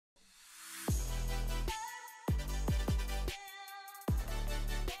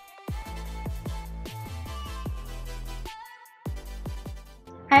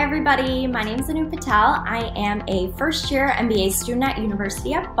Hi everybody, my name is Anu Patel. I am a first-year MBA student at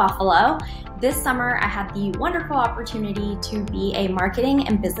University of Buffalo. This summer I had the wonderful opportunity to be a marketing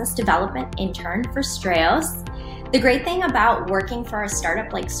and business development intern for Strayos. The great thing about working for a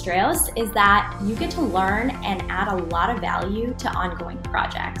startup like Strayos is that you get to learn and add a lot of value to ongoing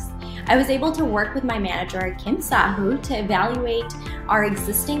projects. I was able to work with my manager, Kim Sahu, to evaluate our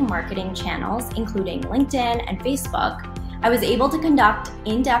existing marketing channels, including LinkedIn and Facebook. I was able to conduct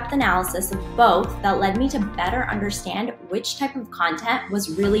in-depth analysis of both that led me to better understand which type of content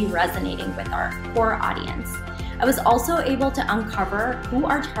was really resonating with our core audience. I was also able to uncover who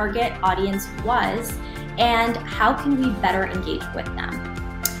our target audience was and how can we better engage with them.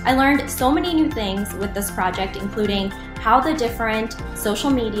 I learned so many new things with this project, including how the different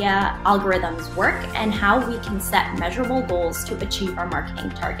social media algorithms work and how we can set measurable goals to achieve our marketing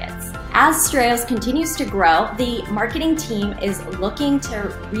targets. As Strayos continues to grow, the marketing team is looking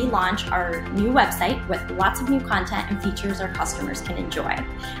to relaunch our new website with lots of new content and features our customers can enjoy.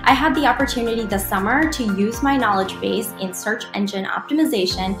 I had the opportunity this summer to use my knowledge base in search engine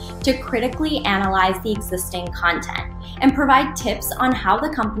optimization to critically analyze the existing content and provide tips on how the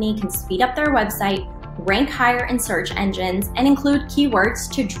company can speed up their website, rank higher in search engines, and include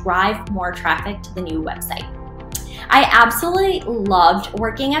keywords to drive more traffic to the new website. I absolutely loved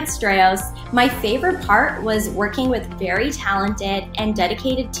working at Strayos. My favorite part was working with very talented and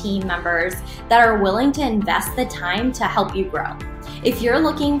dedicated team members that are willing to invest the time to help you grow. If you're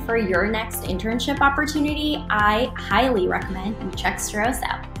looking for your next internship opportunity, I highly recommend you check Strayos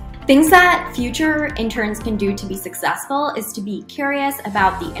out. Things that future interns can do to be successful is to be curious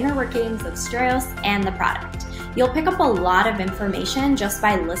about the inner workings of Strayos and the product. You'll pick up a lot of information just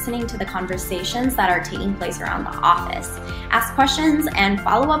by listening to the conversations that are taking place around the office. Ask questions and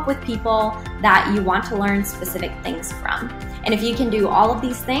follow up with people that you want to learn specific things from. And if you can do all of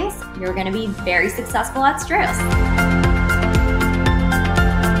these things, you're going to be very successful at Strayos.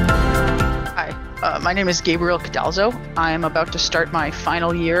 My name is Gabriel Cadalzo. I am about to start my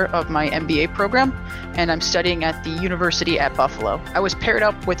final year of my MBA program, and I'm studying at the University at Buffalo. I was paired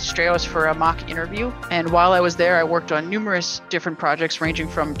up with Strayos for a mock interview, and while I was there, I worked on numerous different projects ranging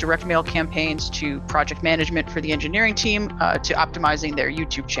from direct mail campaigns to project management for the engineering team to optimizing their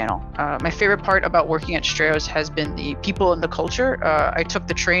YouTube channel. My favorite part about working at Strayos has been the people and the culture. I took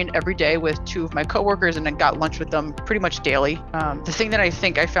the train every day with two of my coworkers and then got lunch with them pretty much daily. The thing that I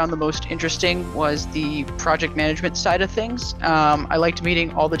think I found the most interesting was the project management side of things. I liked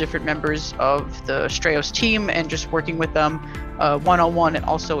meeting all the different members of the Strayos team and just working with them one-on-one and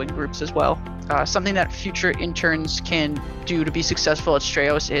also in groups as well. Something that future interns can do to be successful at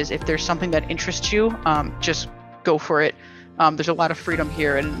Strayos is if there's something that interests you, just go for it. There's a lot of freedom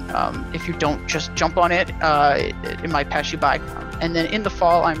here, and if you don't just jump on it, it might pass you by. And then in the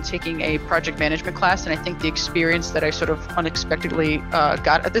fall, I'm taking a project management class, and I think the experience that I sort of unexpectedly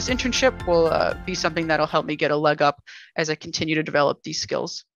got at this internship will be something that'll help me get a leg up as I continue to develop these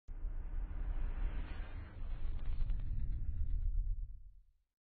skills.